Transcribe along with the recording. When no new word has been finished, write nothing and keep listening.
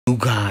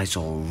guys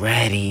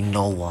already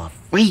know what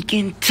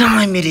freaking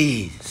time it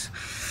is.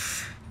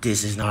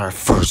 This is not our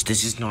first,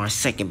 this is not our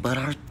second, but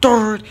our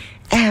third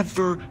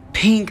ever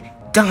pink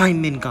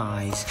diamond,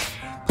 guys.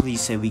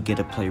 Please say we get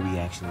a play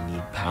reaction. We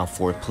need PAL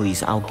for it,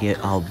 please. I'll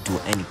do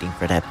anything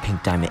for that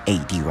pink diamond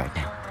AD right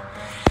now.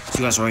 So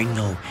you guys already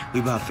know,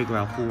 we about to figure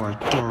out who our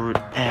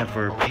third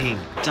ever pink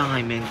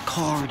diamond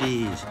card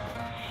is.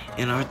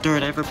 And our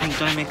third ever pink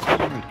diamond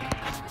card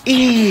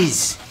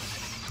is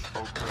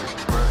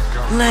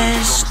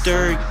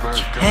Lester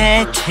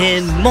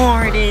Kenyon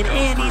Martin,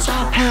 and he's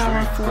our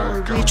power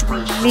forward, which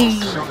we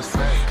need.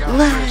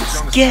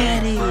 Let's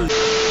get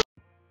it.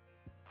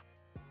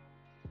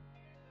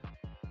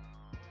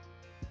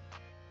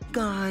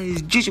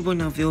 Guys, Gigi Boy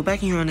Neville back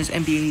here on this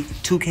NBA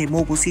 2K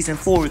Mobile Season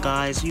 4,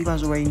 guys. You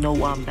guys already know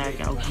why I'm back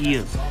out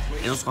here.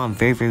 And also, I'm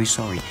very, very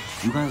sorry.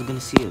 You guys are going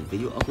to see a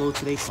video upload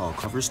today called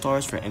Cover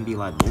Stars for NBA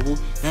Live Mobile.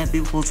 That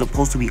video was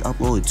supposed to be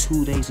uploaded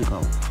 2 days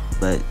ago.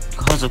 But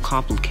because of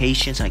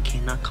complications I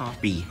cannot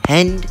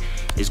comprehend,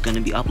 it's going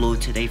to be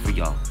uploaded today for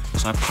y'all.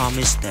 So I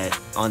promise that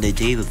on the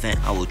day of event,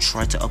 I will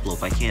try to upload.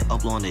 If I can't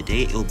upload on the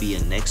day, it will be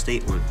a next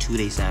day or 2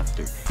 days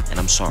after. And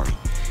I'm sorry.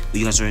 But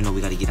you guys already know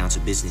we got to get down to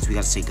business. We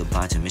got to say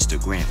goodbye to Mr.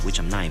 Grant, which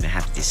I'm not even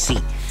happy to see.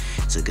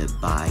 So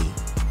goodbye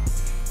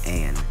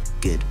and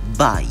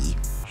goodbye.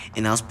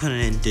 And I was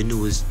putting in the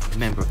newest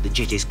member of the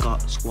JJ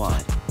Scott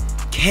squad,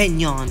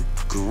 Kenyon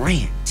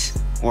Grant.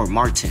 Or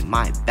Martin,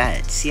 my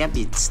bad. See, I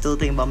be still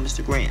thinking about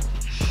Mr. Grant.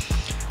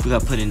 We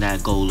got to put in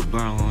that gold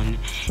LeBron.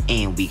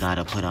 And we got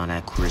to put on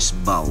that Chris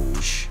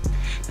Bosh.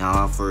 Now,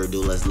 without further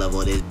ado, let's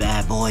level this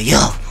bad boy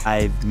up.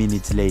 5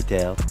 minutes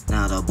later.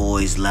 Now the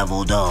boys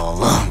leveled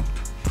all up.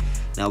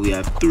 Now we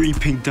have 3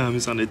 pink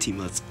diamonds on the team.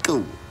 Let's go.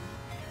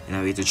 And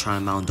now we have to try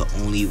them out the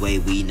only way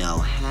we know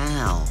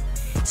how.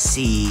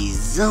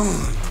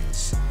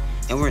 Seasons.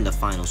 And we're in the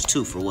finals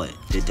too for what?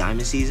 The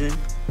diamond season?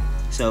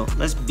 So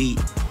let's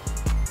beat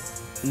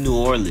New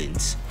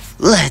Orleans.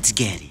 Let's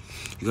get it.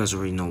 You guys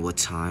already know what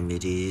time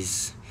it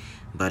is.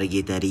 About to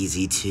get that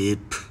easy tip.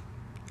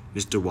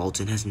 Mr.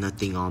 Walton has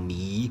nothing on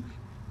me.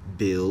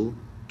 Bill,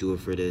 do it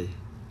for the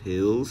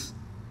pills.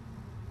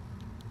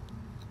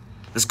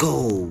 Let's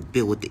go.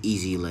 Bill with the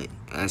easy,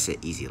 I said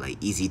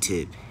easy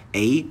tip.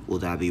 A, will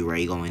that be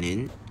Ray going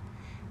in?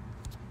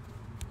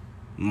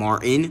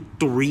 Martin,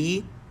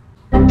 3.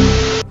 No,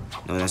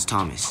 that's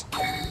Thomas.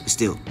 But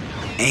still.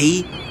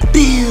 A,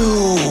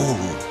 Bill.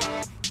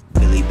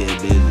 Billy.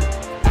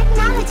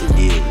 Bill with the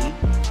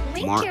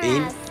deal.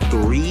 Martin,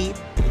 3.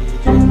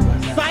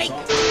 Fight.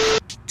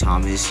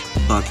 Thomas,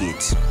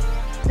 buckets.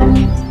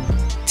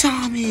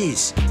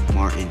 Thomas.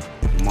 Martin,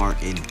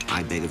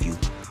 I beg of you.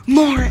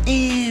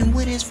 Martin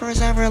with his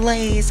first ever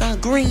lays, a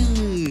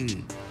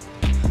green.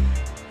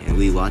 And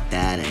we want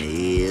that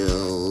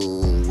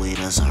way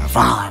to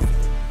survive.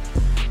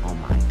 Oh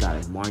my god,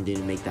 if Martin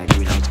didn't make that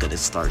green, I was gonna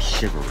start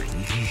shivering.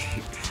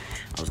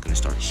 I was gonna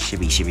start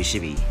shibby.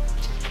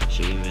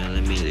 Shibby, man,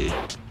 let me do.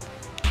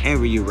 And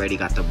we already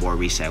got the board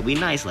reset. We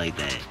nice like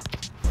that.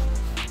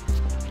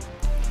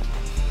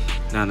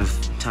 Now the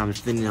time to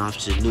finish off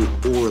to the New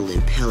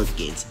Orleans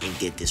Pelicans and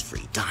get this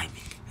free diamond.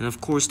 And of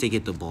course they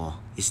get the ball.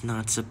 It's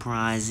not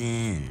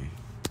surprising.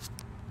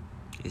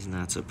 It's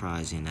not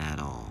surprising at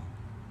all.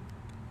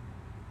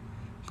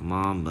 Come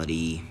on,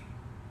 buddy.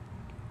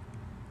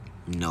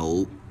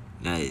 No,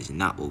 that is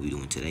not what we're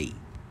doing today.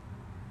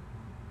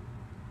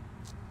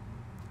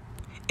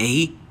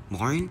 A,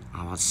 Martin? I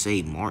was about to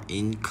say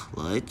Martin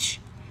clutch.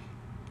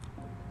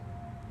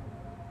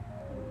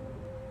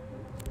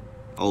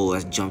 Oh,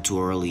 that's jumped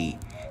too early.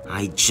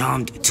 I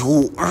jumped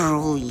too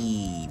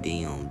early.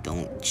 Damn,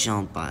 don't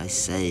jump, I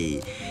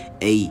said.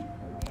 Hey,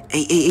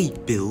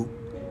 Bill.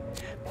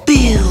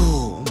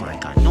 Oh my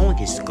god, no one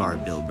can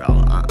guard Bill, bro.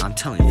 I'm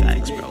telling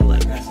facts, bro.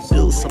 Like,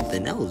 Bill's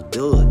something else.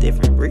 Bill a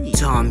different breed.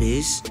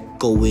 Thomas,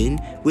 go in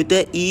with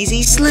the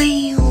easy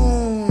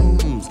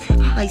slams.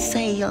 I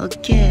say I'll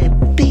get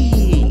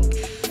big.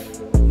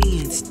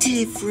 Man's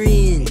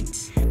different.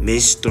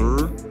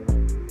 Mr.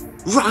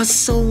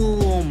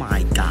 Russell, oh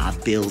my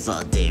god, Bill's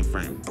a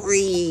different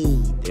breed.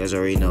 You guys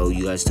already know,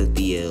 you guys took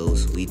the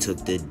L's, we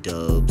took the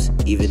dubs.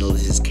 Even though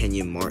this is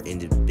Kenyon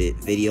Martin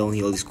video,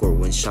 he only scored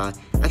 1 shot.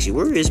 Actually,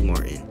 where is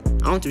Martin?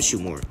 I want him to shoot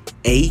more.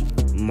 A,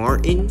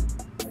 Martin,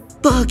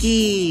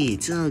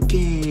 buckets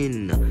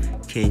again.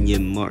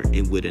 Kenyon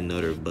Martin with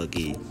another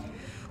bucket.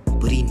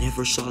 But he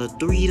never shot a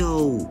 3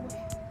 though.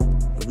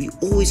 And we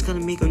always gotta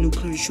make our new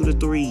players shoot a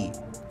 3.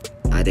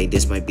 I think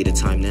this might be the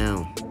time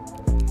now.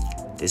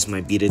 This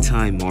might be the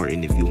time,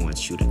 Martin, if you want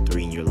to shoot a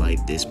 3 in your life,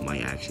 this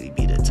might actually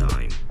be the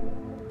time.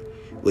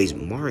 Wait, is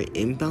Martin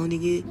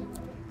inbounding it?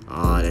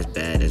 Ah, that's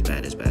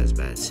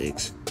bad.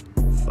 6,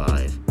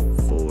 5,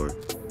 4,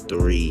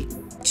 3,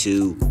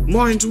 2.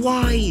 Martin's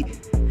wide!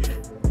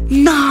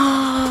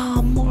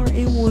 Nah,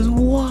 Martin was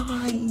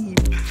wide.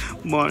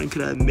 Martin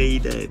could have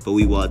made that, but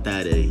we want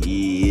that a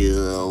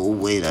heel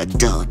with a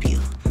W.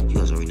 You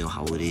guys already know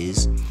how it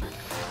is.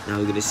 Now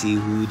we're gonna see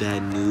who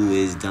that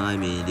newest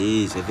diamond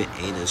is. If it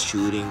ain't a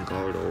shooting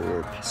guard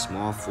or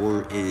small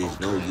forward, it is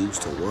no use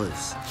to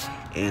us.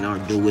 And our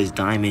newest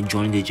diamond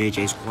joining the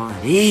JJ squad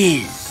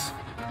is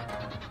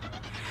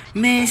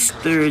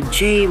Mr.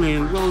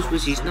 Jalen Rose,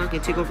 which he's not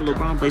gonna take over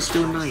LeBron, but it's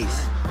still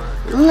nice.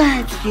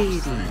 Let's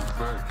get it.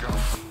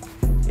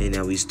 And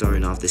now we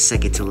starting off the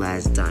second to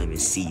last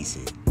diamond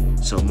season.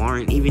 So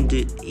Martin, even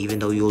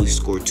though you only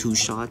scored 2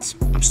 shots,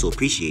 I'm still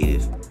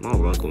appreciative. My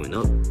run going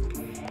up.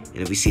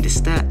 And if we see the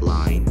stat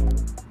line,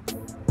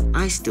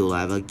 I still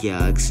have a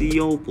Galaxy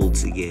Opal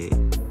to get.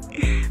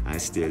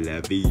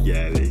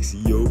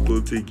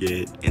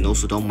 And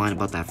also don't mind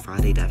about that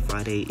Friday. That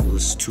Friday it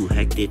was too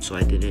hectic, so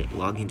I didn't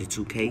log into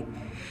 2K.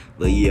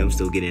 But yeah, I'm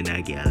still getting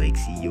that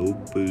Galaxy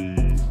Opal.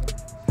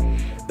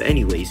 But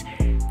anyways,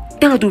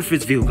 that'll do it for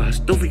this video, guys.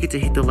 Don't forget to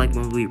hit the like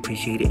button, we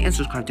appreciate it, and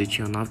subscribe to the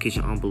channel,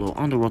 notification on below.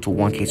 On the road to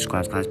 1K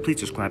subscribers, guys. Please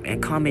subscribe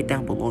and comment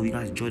down below if you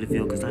guys enjoy the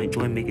video, because I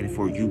enjoy making it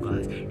for you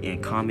guys.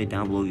 And comment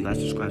down below if you guys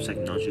subscribe so I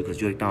can acknowledge you,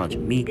 because you acknowledge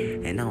me.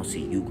 And I'll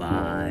see you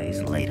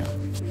guys later.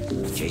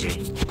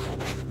 JJ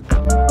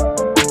out.